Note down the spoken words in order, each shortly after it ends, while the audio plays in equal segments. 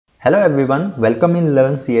Hello everyone, welcome in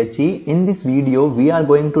Learn CHE. In this video, we are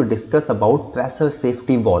going to discuss about pressure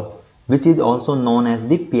safety valve, which is also known as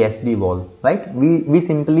the PSV valve, right? We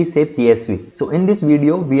simply say PSV. So in this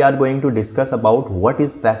video, we are going to discuss about what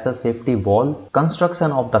is pressure safety valve,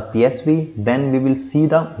 construction of the PSV, then we will see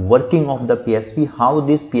the working of the PSV, how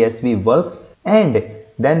this PSV works, and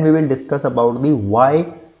then we will discuss about the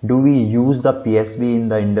why do we use the PSV in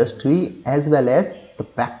the industry as well as the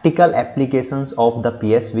practical applications of the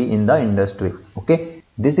PSV in the industry. Okay,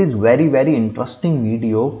 this is very interesting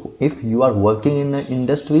video if you are working in the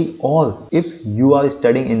industry or if you are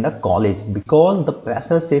studying in the college, because the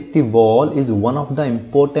pressure safety valve is one of the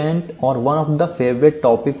important or one of the favorite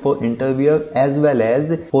topic for interviewer as well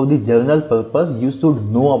as for the journal purpose. You should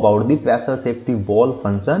know about the pressure safety valve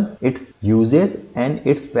function, its uses and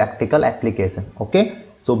its practical application. Okay,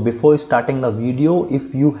 so before starting the video,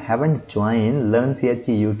 if you haven't joined Learn CHE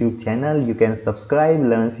YouTube channel, you can subscribe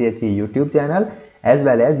Learn CHE YouTube channel as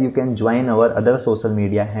well as you can join our other social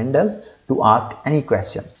media handles to ask any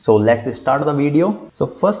question. So let's start the video. So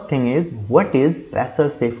first thing is, what is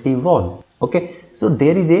pressure safety valve? Okay, so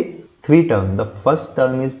there is a three term. The first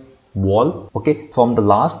term is valve, okay, from the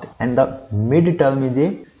last, and the mid term is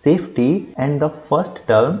a safety and the first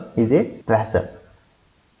term is a pressure.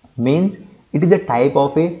 Means it is a type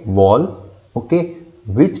of a valve, okay,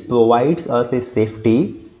 which provides us a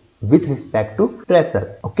safety with respect to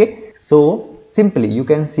pressure. Okay, so simply you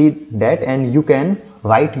can see that and you can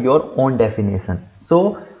write your own definition.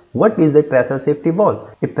 So what is the pressure safety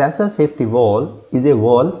valve? A pressure safety valve is a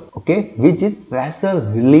valve, okay, which is pressure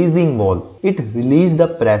releasing valve. It releases the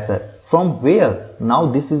pressure from where? Now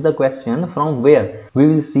this is the question, from where? We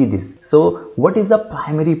will see this. So what is the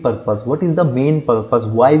primary purpose? What is the main purpose?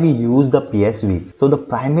 Why we use the PSV? So the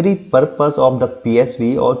primary purpose of the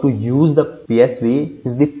PSV or to use the PSV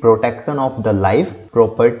is the protection of the life,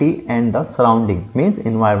 property and the surrounding, means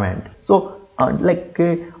environment. So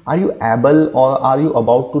are you able or are you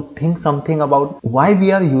about to think something about why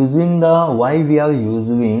we are using the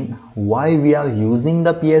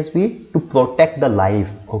PSV? To protect the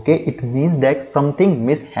life. Okay, it means that something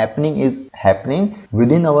mishappening is happening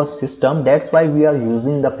within our system, that's why we are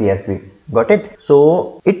using the PSV. Got it?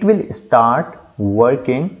 So it will start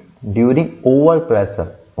working during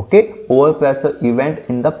overpressure. Okay, overpressure event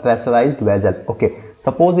in the pressurized vessel. Okay,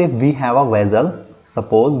 suppose if we have a vessel,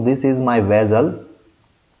 suppose this is my vessel,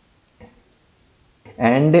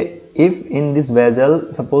 and if in this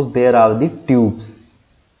vessel suppose there are the tubes.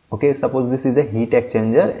 Okay, suppose this is a heat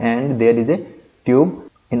exchanger and there is a tube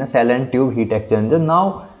in a silent tube heat exchanger.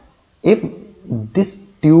 Now if this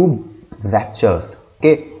tube ruptures,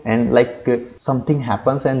 okay, and something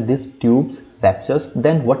happens and this tube ruptures,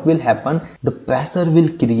 then what will happen? The pressure will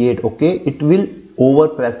create, okay, it will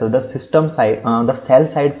overpressure, the system side, the cell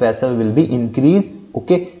side pressure will be increased.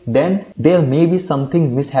 Okay, then there may be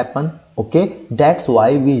something mishappen. Okay, that's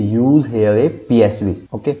why we use here a PSV.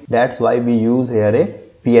 Okay, that's why we use here a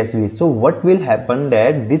PSV. So what will happen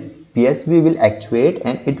that this PSV will actuate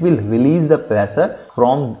and it will release the pressure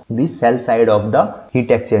from the cell side of the heat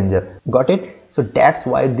exchanger. Got it? So that's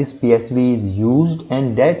why this PSV is used,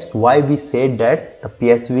 and that's why we said that the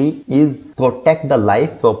PSV is protect the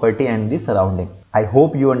life, property and the surrounding. I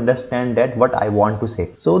hope you understand that what I want to say.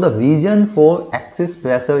 So the reason for excess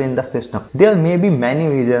pressure in the system, there may be many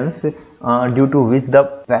reasons due to which the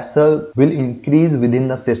pressure will increase within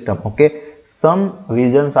the system. Okay, some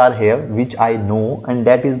reasons are here which I know, and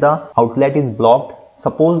that is the outlet is blocked.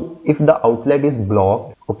 Suppose if the outlet is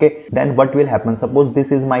blocked, okay, then what will happen? Suppose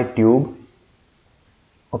this is my tube,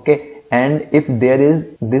 okay, and if there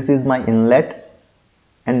is, this is my inlet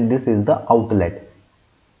and this is the outlet.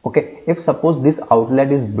 Okay, if suppose this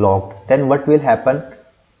outlet is blocked, then what will happen?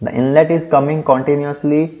 The inlet is coming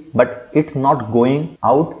continuously but it's not going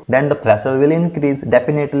out, then the pressure will increase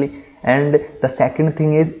definitely. And the second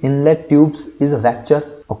thing is inlet tubes is rupture.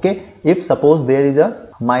 Okay, if suppose there is a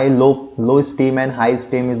my low steam and high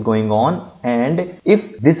steam is going on, and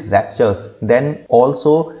if this ruptures, then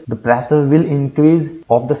also the pressure will increase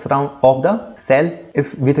of the surround of the cell.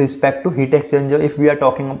 If with respect to heat exchanger, if we are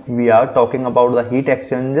talking about the heat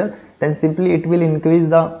exchanger, then simply it will increase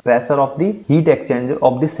the pressure of the heat exchanger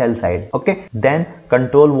of the cell side. Okay, then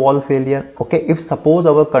control valve failure. Okay, if suppose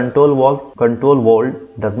our control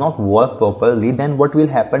valve does not work properly, then what will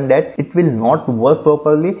happen that it will not work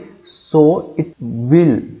properly, so it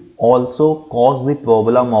will also cause the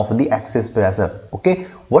problem of the excess pressure. Okay,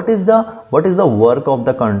 what is the work of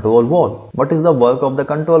the control valve? What is the work of the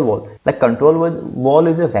control valve? Like control valve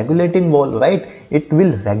is a regulating valve, right? It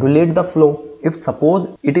will regulate the flow. If suppose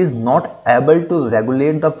it is not able to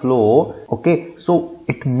regulate the flow, okay, so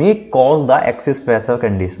it may cause the excess pressure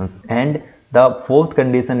conditions. And the fourth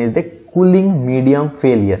condition is the cooling medium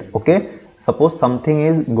failure. Okay, suppose something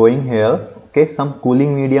is going here, okay, some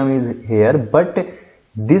cooling medium is here, but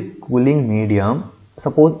this cooling medium,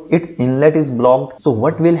 suppose its inlet is blocked, so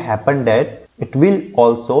what will happen that it may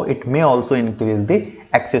also increase the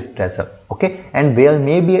excess pressure. Okay, and there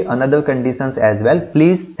may be another conditions as well.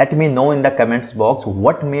 Please let me know in the comments box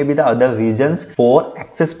what may be the other reasons for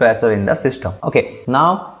excess pressure in the system. Okay,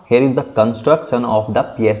 now here is the construction of the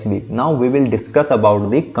PSV. Now we will discuss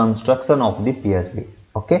about the construction of the PSV.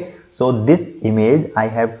 Okay, so this image I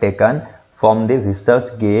have taken from the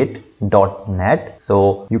researchgate.net.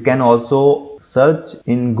 So you can also search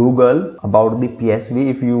in Google about the PSV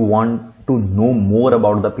if you want to know more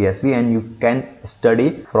about the PSV, and you can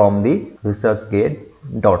study from the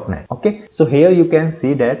researchgate.net. Okay, so here you can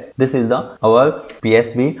see that this is our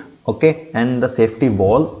PSV. Okay, and the safety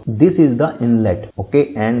valve, this is the inlet.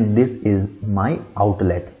 Okay, and this is my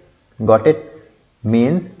outlet. Got it?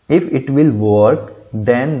 Means if it will work,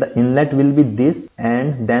 then the inlet will be this,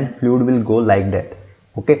 and then fluid will go like that.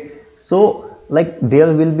 Okay, so like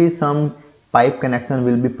there will be some pipe connection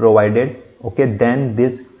will be provided. Okay, then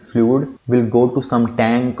this fluid will go to some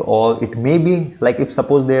tank, or it may be like, if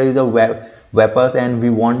suppose there is a vapors and we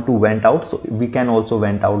want to vent out, so we can also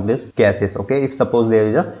vent out this gases. Okay, if suppose there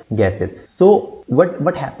is a gases, so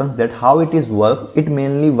what happens, that how it is works, it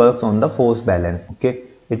mainly works on the force balance. Okay,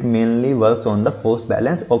 it mainly works on the force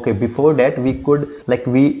balance. Okay, before that we could like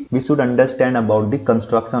we should understand about the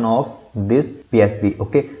construction of this PSV.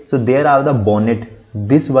 Okay, so there are the bonnet,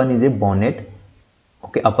 this one is a bonnet,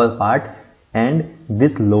 okay, upper part, and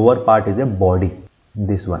this lower part is a body,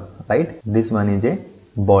 this one, right, this one is a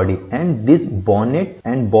body, and this bonnet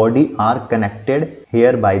and body are connected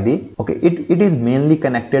here by the, okay, it is mainly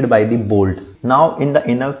connected by the bolts. Now in the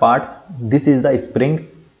inner part, this is the spring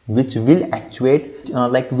which will actuate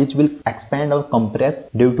which will expand or compress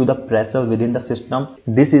due to the pressure within the system.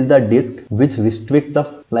 This is the disc which restrict the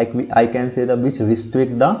which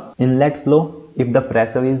restrict the inlet flow if the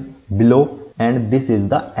pressure is below, and this is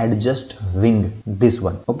the adjust ring, this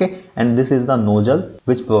one. Okay, and this is the nozzle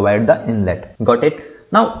which provide the inlet. Got it?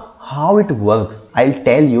 Now how it works, I'll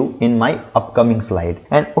tell you in my upcoming slide.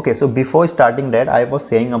 And okay, so before starting that, I was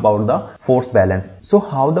saying about the force balance. So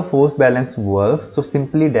how the force balance works, so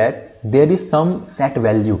simply that there is some set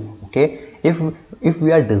value. Okay, if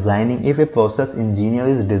we are designing, if a process engineer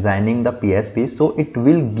is designing the PSV, so it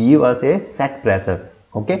will give us a set pressure.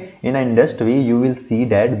 Okay, in an industry you will see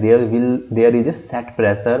that there is a set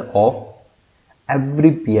pressure of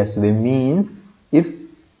every PSV. Means if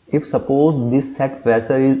suppose this set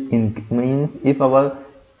pressure is means if our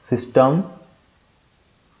system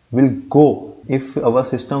will go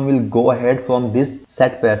ahead from this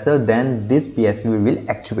set pressure, then this PSV will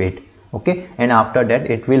actuate. Okay, and after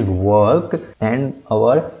that it will work, and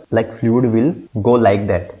our fluid will go like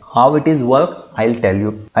that. How it is work, I'll tell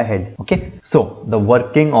you ahead. Okay, so the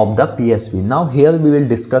working of the PSV. Now here we will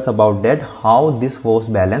discuss about that, how this force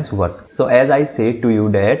balance work. So as I said to you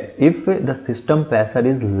that if the system pressure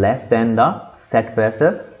is less than the set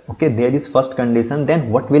pressure, okay, there is first condition,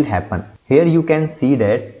 then what will happen? Here you can see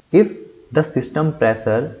that if the system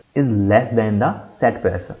pressure is less than the set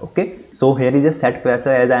pressure. Okay, so here is a set pressure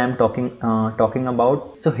as I am talking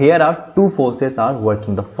about. So here are two forces are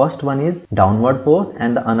working. The first one is downward force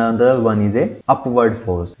and the another one is a upward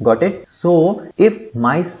force. Got it? So if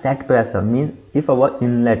my set pressure, means if our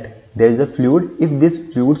inlet there is a fluid, if this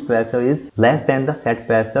fluid's pressure is less than the set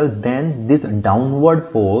pressure, then this downward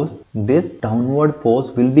force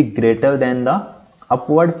will be greater than the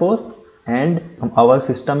upward force, and our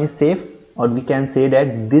system is safe. Or we can say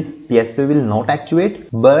that this PSV will not actuate.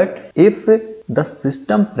 But if the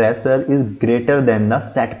system pressure is greater than the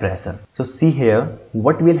set pressure, so see here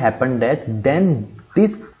what will happen, that then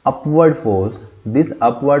this upward force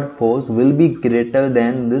will be greater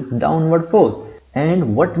than this downward force,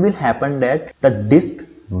 and what will happen, that the disc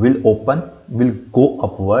will open, will go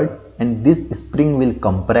upward, and this spring will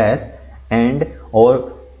compress, and our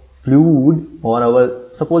fluid, or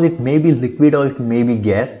our, suppose it may be liquid or it may be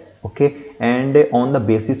gas. Okay, and on the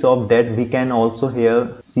basis of that we can also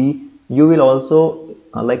here see, you will also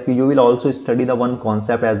study the one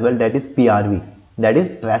concept as well, that is PRV, that is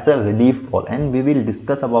pressure relief valve, and we will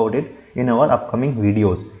discuss about it in our upcoming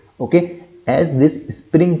videos. Okay, as this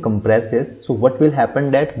spring compresses, so what will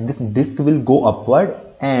happen, that this disc will go upward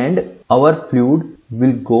and our fluid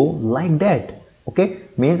will go like that. Okay,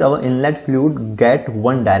 means our inlet fluid get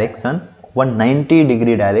one direction,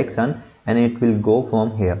 190-degree direction, and it will go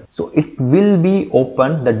from here. So it will be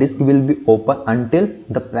open, the disc will be open until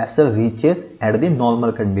the pressure reaches at the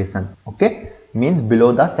normal condition. Okay, means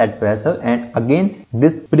below the set pressure, and again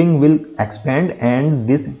this spring will expand and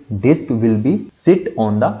this disc will be sit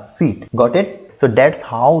on the seat. Got it? So that's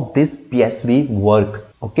how this PSV work.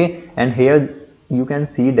 Okay, and here you can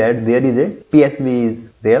see that there is a PSV is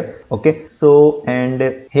there. Okay, so and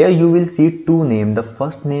here you will see two names. The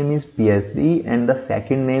first name is PSV and the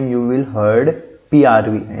second name you will heard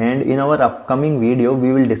PRV, and in our upcoming video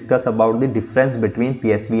we will discuss about the difference between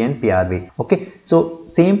PSV and PRV. Okay, so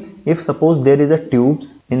same, if suppose there is a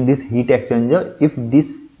tubes in this heat exchanger, if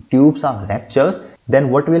these tubes are ruptures, then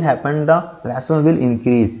what will happen? The pressure will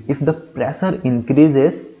increase. If the pressure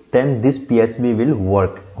increases, then this PSV will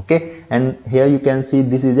work. Okay, and here you can see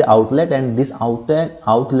this is the outlet, and this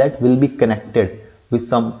outlet will be connected with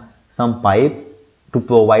some pipe to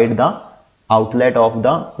provide the outlet of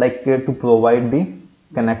the to provide the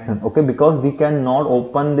connection. Okay, because we cannot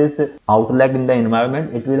open this outlet in the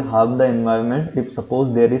environment, it will harm the environment. If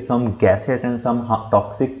suppose there is some gases and some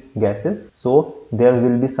toxic gases, so there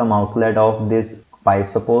will be some outlet of this pipe.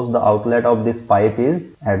 Suppose the outlet of this pipe is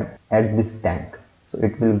at this tank, so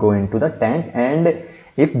it will go into the tank, and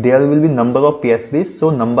if there will be number of PSVs, so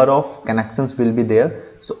number of connections will be there,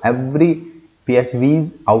 so every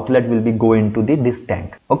PSV's outlet will be go into this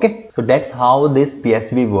tank. Okay, so that's how this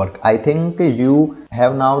PSV work. I think you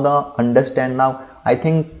have now I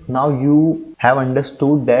think now you have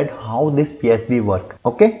understood that how this PSV work.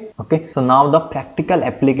 Okay, so now the practical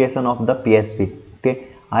application of the PSV. Okay,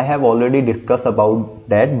 I have already discussed about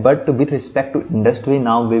that, but with respect to industry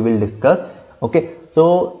now we will discuss. Okay,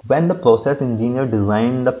 so when the process engineer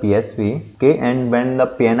design the PSV, okay, and when the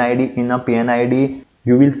PNID, in a PNID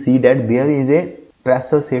you will see that there is a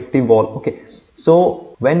pressure safety valve. Okay,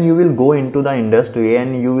 so when you will go into the industry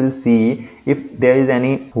and you will see if there is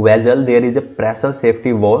any vessel, there is a pressure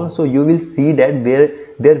safety valve, so you will see that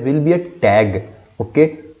there will be a tag,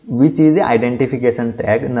 okay, which is a identification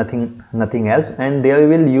tag, nothing else, and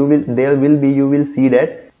you will see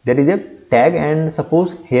that there is a tag, and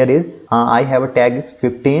suppose here is I have a tag is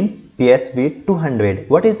 15 PSV 200.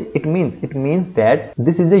 What is it means? It means that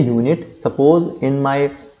this is a unit. Suppose in my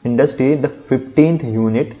industry the 15th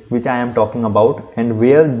unit which I am talking about, and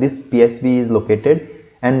where this PSV is located,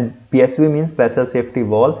 and PSV means pressure safety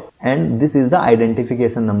valve, and this is the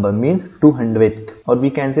identification number, means 200th, or we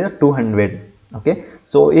can say 200. Okay,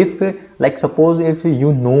 so if suppose if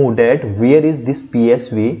you know that where is this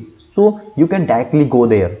PSV, so you can directly go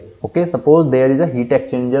there. Okay, suppose there is a heat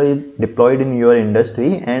exchanger is deployed in your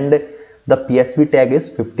industry and the PSV tag is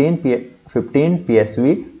 15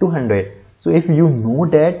 PSV 200. So if you know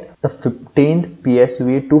that the 15th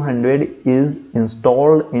PSV 200 is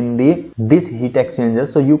installed in this heat exchanger,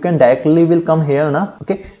 so you can directly will come here na.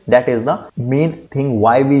 Okay, that is the main thing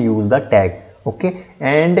why we use the tag. Okay,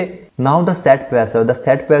 and now the set pressure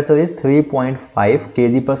is 3.5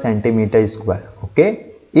 kg per centimeter square.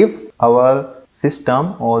 Okay, if our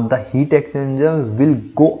system or the heat exchanger will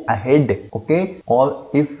go ahead, okay, or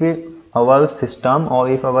if our system or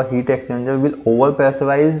if our heat exchanger will over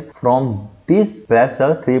pressurize from this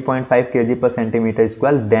pressure 3.5 kg per centimeter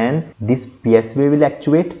square, then this PSV will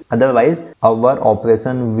actuate, otherwise our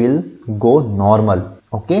operation will go normal.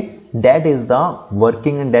 Okay, that is the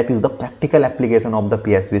working and that is the practical application of the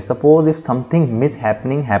PSV. Suppose if something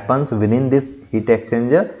mishappening happens within this heat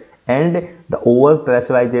exchanger and the over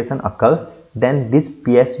pressurization occurs, then this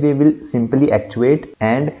PSV will simply actuate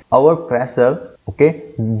and our pressure, okay,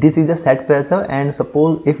 this is a set pressure, and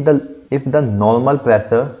suppose if the normal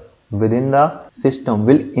pressure within the system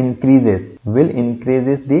will increases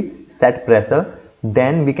the set pressure,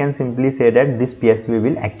 then we can simply say that this PSV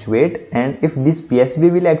will actuate, and if this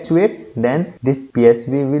PSV will actuate, then this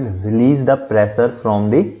PSV will release the pressure from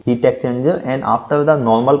the heat exchanger, and after the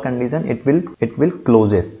normal condition it will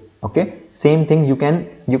closes. Okay, same thing you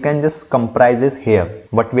can just comprises here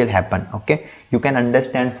what will happen. Okay, you can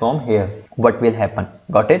understand from here what will happen.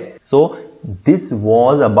 Got it? So this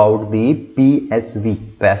was about the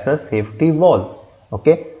PSV, pressure safety valve.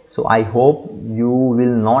 Okay, so I hope you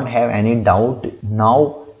will not have any doubt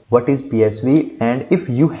now what is PSV, and if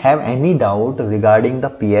you have any doubt regarding the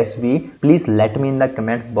PSV, please let me in the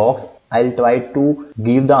comments box. I'll try to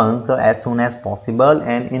give the answer as soon as possible,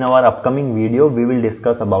 and in our upcoming video we will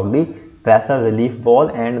discuss about the pressure relief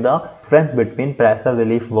valve and the difference between pressure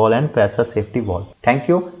relief valve and pressure safety valve. Thank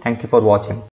you for watching.